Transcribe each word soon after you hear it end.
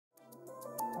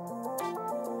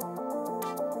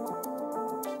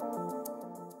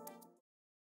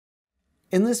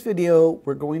In this video,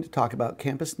 we're going to talk about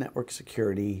campus network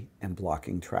security and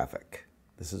blocking traffic.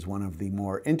 This is one of the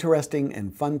more interesting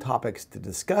and fun topics to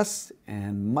discuss,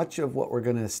 and much of what we're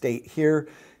going to state here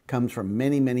comes from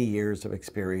many years of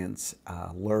experience,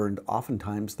 learned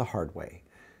oftentimes the hard way.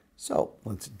 So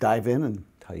let's dive in and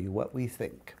tell you what we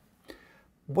think.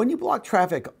 When you block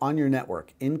traffic on your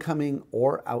network, incoming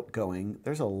or outgoing,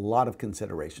 there's a lot of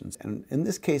considerations. And in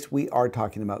this case, we are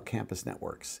talking about campus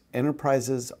networks.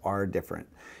 Enterprises are different.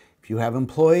 If you have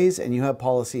employees and you have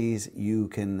policies, you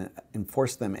can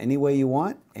enforce them any way you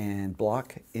want and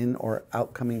block in or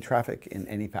outgoing traffic in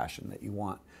any fashion that you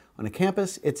want. On a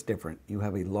campus, it's different. You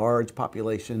have a large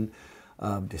population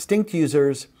of distinct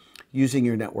users using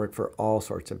your network for all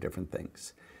sorts of different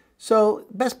things. So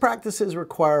best practices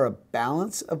require a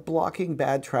balance of blocking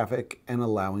bad traffic and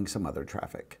allowing some other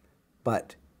traffic.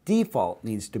 But default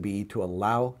needs to be to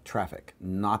allow traffic,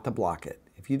 not to block it.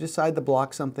 If you decide to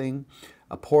block something,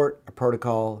 a port, a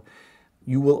protocol,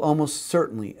 you will almost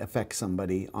certainly affect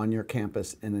somebody on your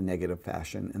campus in a negative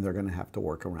fashion, and they're going to have to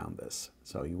work around this.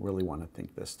 So you really want to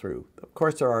think this through. Of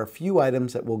course, there are a few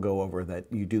items that we'll go over that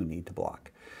you do need to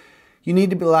block. You need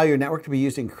to allow your network to be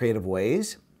used in creative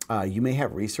ways. You may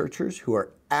have researchers who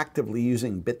are actively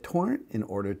using BitTorrent in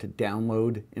order to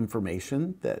download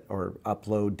information or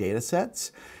upload data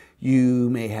sets. You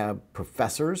may have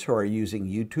professors who are using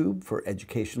YouTube for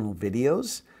educational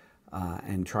videos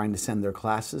and trying to send their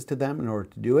classes to them in order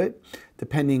to do it.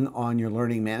 Depending on your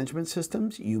learning management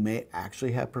systems, you may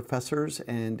actually have professors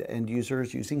and end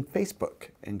users using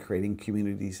Facebook and creating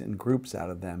communities and groups out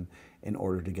of them in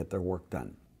order to get their work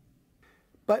done.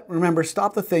 But remember,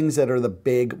 stop the things that are the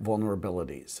big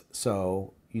vulnerabilities.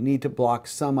 So you need to block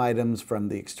some items from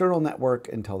the external network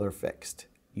until they're fixed.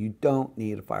 You don't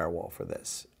need a firewall for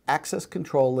this. Access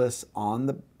control lists on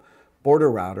the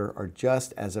border router are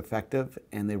just as effective,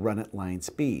 and they run at line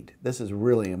speed. This is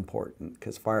really important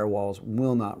because firewalls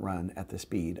will not run at the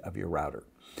speed of your router.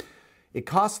 It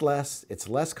costs less, it's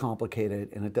less complicated,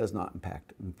 and it does not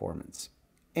impact performance.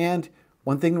 And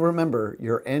one thing to remember,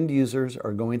 your end users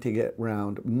are going to get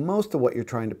around most of what you're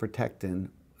trying to protect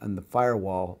in the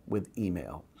firewall with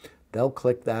email. They'll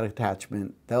click that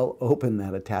attachment, they'll open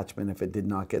that attachment if it did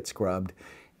not get scrubbed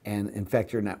and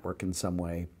infect your network in some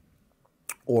way,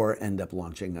 or end up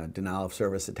launching a denial of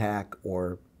service attack,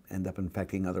 or end up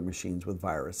infecting other machines with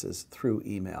viruses through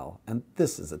email. And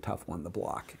this is a tough one to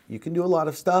block. You can do a lot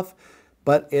of stuff,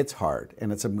 but it's hard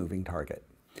and it's a moving target.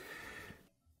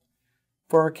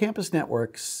 For our campus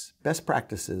networks, best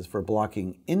practices for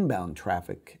blocking inbound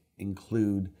traffic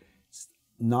include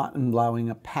not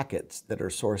allowing packets that are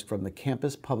sourced from the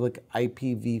campus public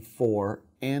IPv4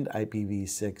 and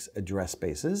IPv6 address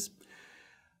spaces,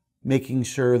 making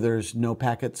sure there's no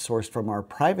packets sourced from our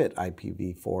private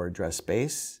IPv4 address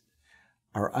space,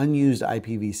 our unused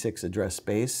IPv6 address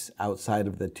space outside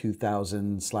of the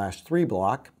 2000/3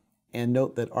 block, and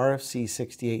note that RFC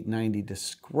 6890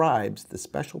 describes the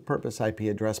special purpose IP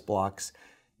address blocks,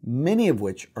 many of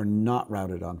which are not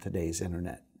routed on today's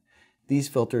internet. These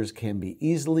filters can be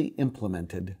easily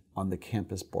implemented on the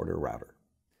campus border router.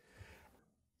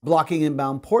 Blocking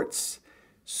inbound ports.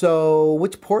 So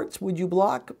which ports would you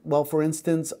block? Well, for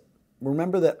instance,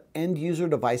 remember that end user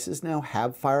devices now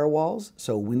have firewalls.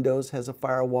 So Windows has a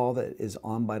firewall that is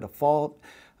on by default.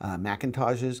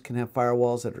 Macintoshes can have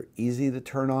firewalls that are easy to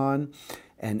turn on,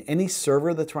 and any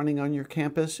server that's running on your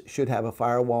campus should have a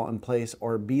firewall in place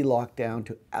or be locked down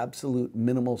to absolute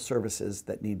minimal services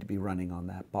that need to be running on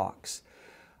that box.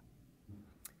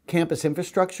 Campus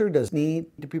infrastructure does need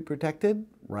to be protected,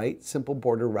 right? Simple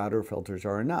border router filters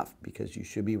are enough because you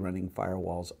should be running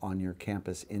firewalls on your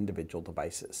campus individual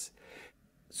devices.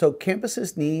 So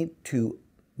campuses need to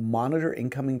monitor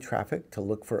incoming traffic to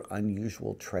look for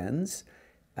unusual trends.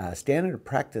 Standard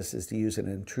practice is to use an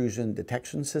intrusion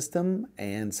detection system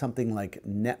and something like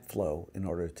NetFlow in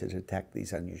order to detect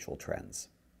these unusual trends.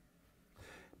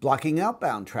 Blocking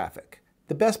outbound traffic.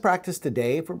 The best practice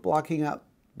today for blocking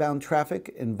outbound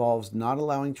traffic involves not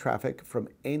allowing traffic from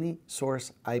any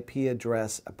source IP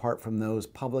address apart from those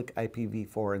public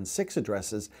IPv4 and 6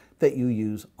 addresses that you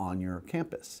use on your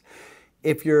campus.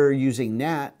 If you're using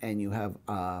NAT and you have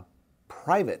a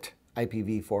private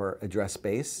IPv4 address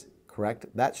space, correct?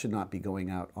 That should not be going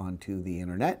out onto the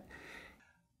internet.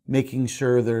 Making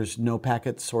sure there's no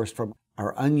packets sourced from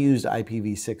our unused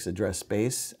IPv6 address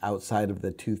space outside of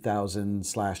the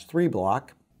 2000/3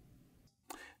 block.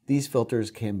 These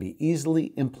filters can be easily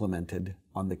implemented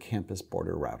on the campus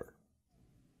border router.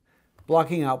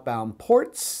 Blocking outbound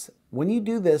ports. When you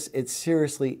do this, it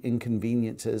seriously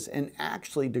inconveniences and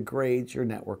actually degrades your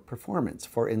network performance.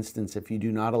 For instance, if you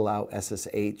do not allow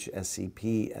SSH,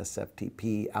 SCP,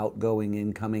 SFTP, outgoing,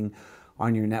 incoming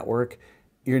on your network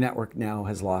now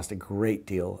has lost a great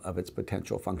deal of its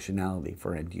potential functionality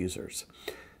for end users.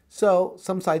 So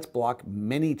some sites block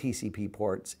many TCP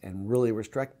ports and really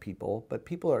restrict people, but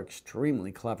people are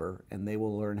extremely clever and they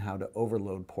will learn how to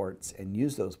overload ports and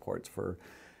use those ports for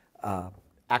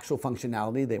actual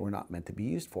functionality they were not meant to be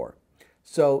used for.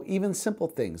 So even simple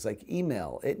things like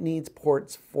email, it needs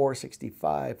ports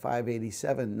 465,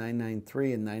 587,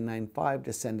 993, and 995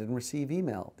 to send and receive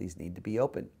email. These need to be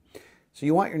open. So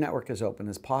you want your network as open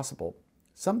as possible.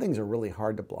 Some things are really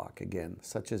hard to block, again,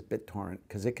 such as BitTorrent,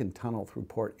 because it can tunnel through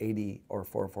port 80 or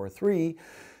 443,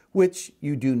 which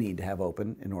you do need to have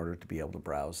open in order to be able to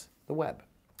browse the web.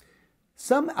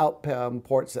 Some outbound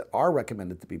ports that are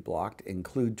recommended to be blocked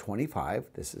include 25.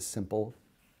 This is simple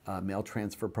mail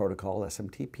transfer protocol,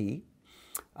 SMTP.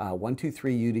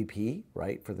 123 UDP,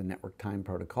 right, for the network time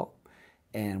protocol.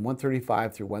 And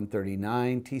 135 through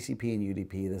 139, TCP and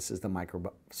UDP. This is the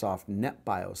Microsoft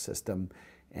NetBIOS system.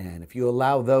 And if you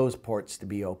allow those ports to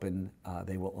be open,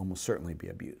 they will almost certainly be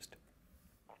abused.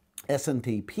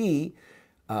 SMTP,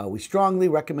 we strongly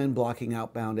recommend blocking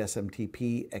outbound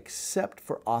SMTP except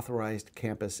for authorized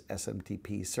campus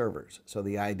SMTP servers. So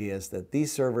the idea is that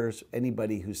these servers,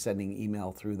 anybody who's sending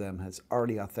email through them has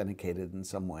already authenticated in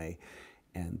some way,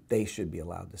 and they should be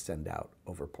allowed to send out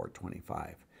over port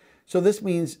 25. So this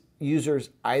means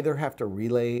users either have to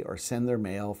relay or send their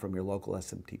mail from your local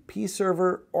SMTP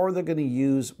server, or they're going to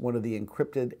use one of the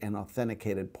encrypted and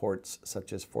authenticated ports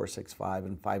such as 465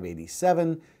 and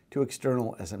 587 to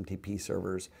external SMTP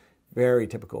servers. Very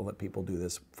typical that people do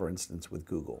this, for instance, with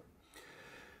Google.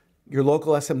 Your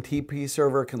local SMTP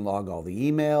server can log all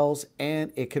the emails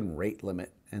and it can rate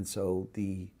limit. And so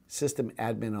the system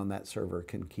admin on that server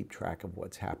can keep track of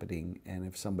what's happening. And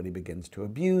if somebody begins to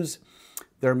abuse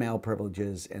their mail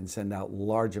privileges and send out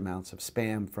large amounts of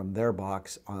spam from their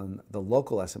box on the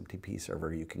local SMTP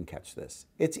server, you can catch this.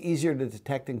 It's easier to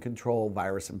detect and control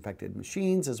virus-infected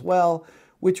machines as well,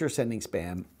 which are sending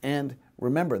spam. And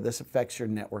remember, this affects your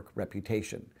network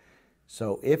reputation.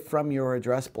 So if from your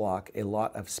address block a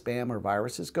lot of spam or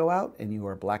viruses go out and you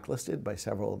are blacklisted by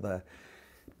several of the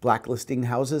blacklisting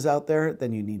houses out there,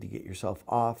 then you need to get yourself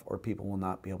off, or people will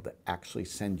not be able to actually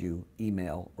send you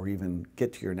email or even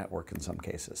get to your network in some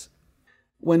cases.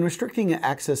 When restricting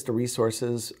access to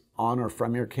resources on or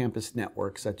from your campus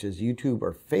network, such as YouTube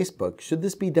or Facebook, should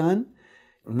this be done?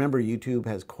 Remember, YouTube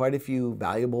has quite a few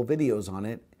valuable videos on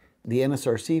it. The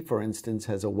NSRC, for instance,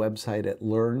 has a website at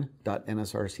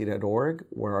learn.nsrc.org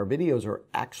where our videos are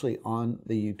actually on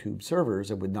the YouTube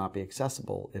servers and would not be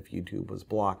accessible if YouTube was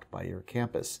blocked by your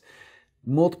campus.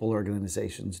 Multiple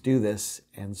organizations do this,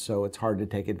 and so it's hard to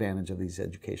take advantage of these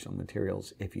educational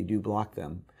materials if you do block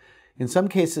them. In some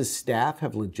cases, staff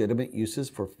have legitimate uses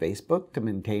for Facebook to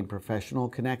maintain professional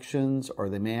connections,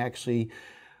 or they may actually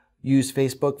use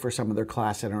Facebook for some of their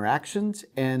class interactions.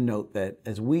 And note that,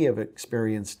 as we have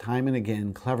experienced time and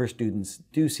again, clever students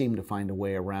do seem to find a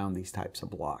way around these types of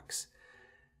blocks.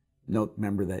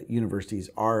 Remember that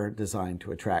universities are designed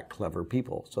to attract clever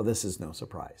people, so this is no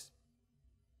surprise.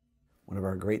 One of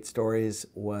our great stories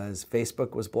was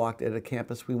Facebook was blocked at a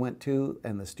campus we went to,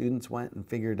 and the students went and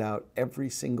figured out every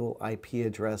single IP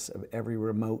address of every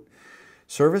remote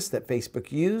service that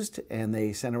Facebook used, and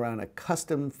they sent around a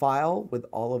custom file with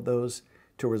all of those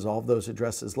to resolve those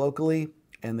addresses locally,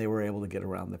 and they were able to get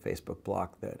around the Facebook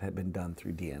block that had been done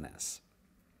through DNS.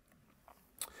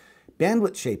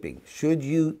 Bandwidth shaping. Should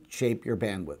you shape your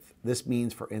bandwidth? This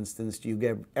means, for instance, you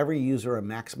give every user a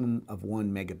maximum of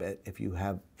 1 megabit if you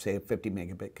have, say, a 50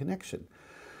 megabit connection.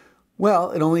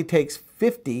 Well, it only takes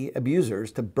 50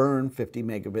 abusers to burn 50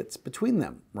 megabits between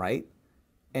them, right?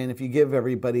 And if you give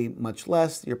everybody much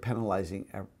less, you're penalizing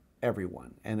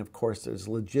everyone. And of course, there's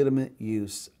legitimate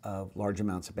use of large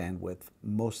amounts of bandwidth,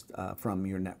 most from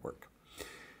your network.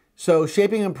 So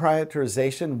shaping and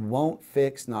prioritization won't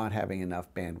fix not having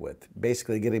enough bandwidth.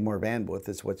 Basically, getting more bandwidth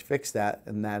is what's fixed that,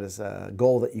 and that is a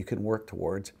goal that you can work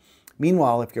towards.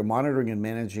 Meanwhile, if you're monitoring and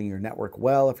managing your network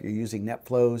well, if you're using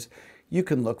NetFlows, you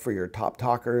can look for your top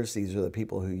talkers. These are the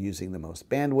people who are using the most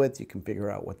bandwidth. You can figure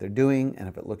out what they're doing, and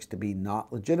if it looks to be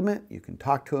not legitimate, you can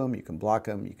talk to them, you can block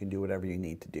them, you can do whatever you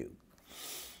need to do.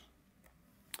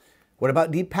 What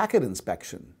about deep packet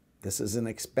inspection? This is an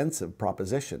expensive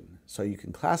proposition, so you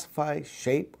can classify,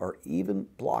 shape, or even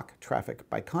block traffic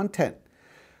by content.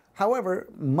 However,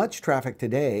 much traffic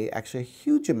today, actually a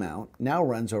huge amount, now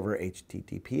runs over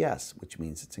HTTPS, which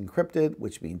means it's encrypted,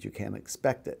 which means you can't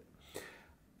inspect it.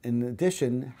 in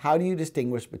addition, how do you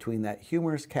distinguish between that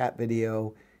humorous cat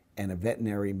video and a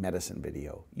veterinary medicine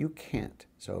video? You can't.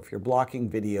 So if you're blocking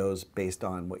videos based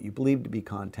on what you believe to be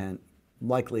content,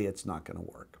 likely it's not going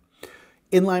to work.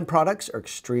 Inline products are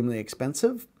extremely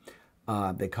expensive.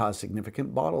 They cause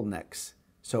significant bottlenecks.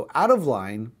 So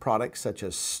out-of-line products such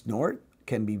as Snort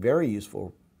can be very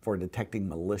useful for detecting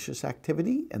malicious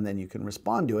activity, and then you can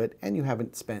respond to it, and you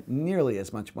haven't spent nearly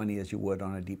as much money as you would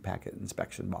on a deep packet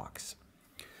inspection box.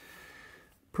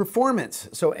 Performance.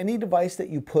 So any device that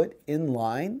you put in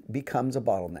line becomes a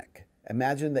bottleneck.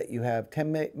 Imagine that you have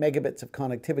 10 megabits of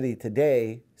connectivity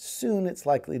today. Soon it's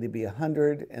likely to be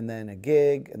 100, and then a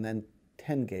gig, and then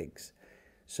 10 gigs.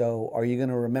 So are you going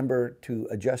to remember to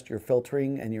adjust your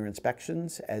filtering and your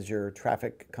inspections as your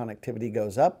traffic connectivity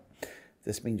goes up?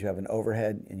 This means you have an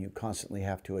overhead and you constantly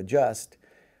have to adjust.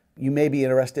 You may be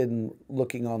interested in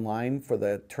looking online for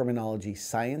the terminology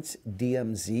Science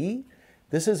DMZ.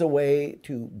 This is a way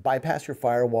to bypass your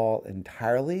firewall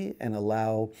entirely and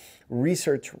allow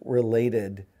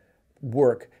research-related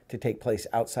work to take place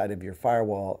outside of your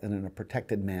firewall and in a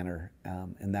protected manner.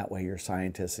 And that way your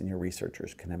scientists and your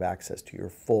researchers can have access to your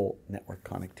full network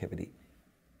connectivity.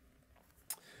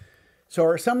 So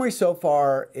our summary so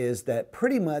far is that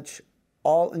pretty much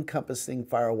all-encompassing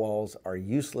firewalls are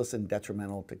useless and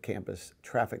detrimental to campus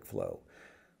traffic flow.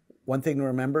 One thing to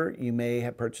remember, you may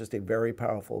have purchased a very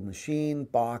powerful machine,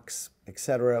 box,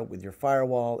 etc. with your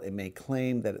firewall. It may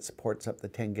claim that it supports up to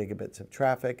 10 gigabits of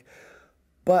traffic,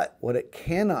 but what it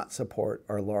cannot support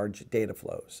are large data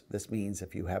flows. This means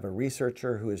if you have a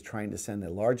researcher who is trying to send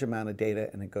a large amount of data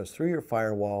and it goes through your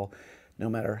firewall, no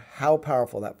matter how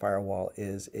powerful that firewall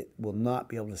is, it will not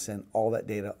be able to send all that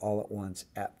data all at once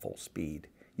at full speed.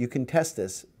 You can test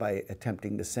this by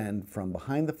attempting to send from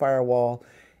behind the firewall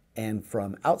and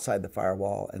from outside the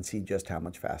firewall and see just how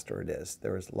much faster it is.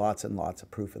 There is lots and lots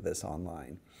of proof of this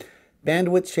online.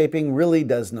 Bandwidth shaping really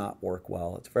does not work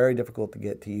well. It's very difficult to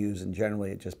get to use, and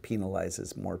generally it just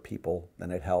penalizes more people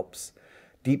than it helps.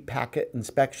 Deep packet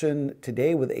inspection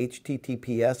today with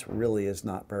HTTPS really is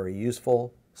not very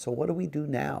useful. So what do we do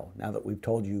now that we've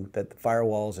told you that the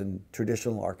firewalls and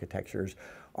traditional architectures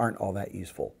aren't all that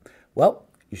useful? Well,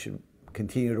 you should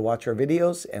continue to watch our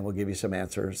videos, and we'll give you some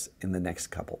answers in the next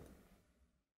couple.